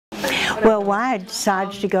Well, why I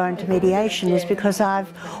decided to go into mediation is because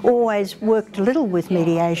I've always worked a little with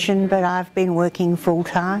mediation, but I've been working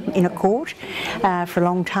full-time in a court for a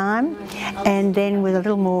long time, and then with a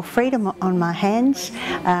little more freedom on my hands,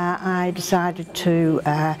 I decided to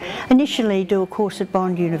initially do a course at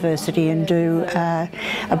Bond University and do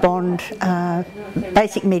a Bond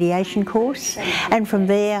basic mediation course, and from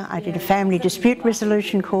there I did a family dispute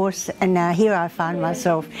resolution course, and now here I find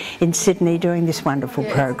myself in Sydney doing this wonderful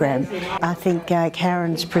program. I think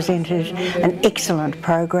Karen's presented an excellent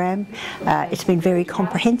program. It's been very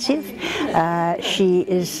comprehensive. She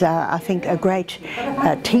is, I think, a great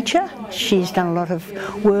teacher. She's done a lot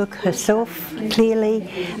of work herself, clearly.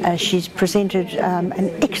 She's presented an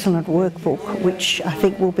excellent workbook, which I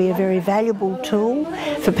think will be a very valuable tool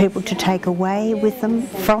for people to take away with them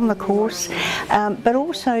from the course. But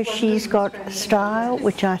also she's got a style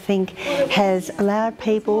which I think has allowed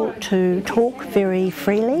people to talk very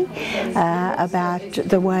freely about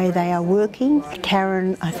the way they are working.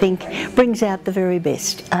 Karen, I think, brings out the very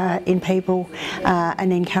best in people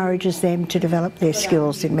and encourages them to develop their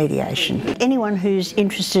skills in mediation. Anyone who's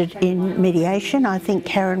interested in mediation, I think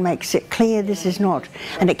Karen makes it clear this is not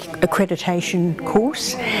an accreditation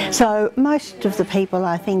course. So most of the people,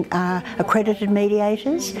 I think, are accredited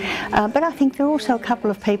mediators, but I think there are also a couple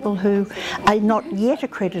of people who are not yet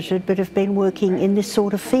accredited but have been working in this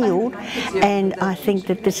sort of field, and I think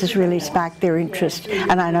that this has really sparked their interest,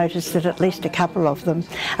 and I noticed that at least a couple of them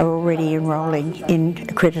are already enrolling in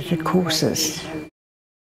accredited courses.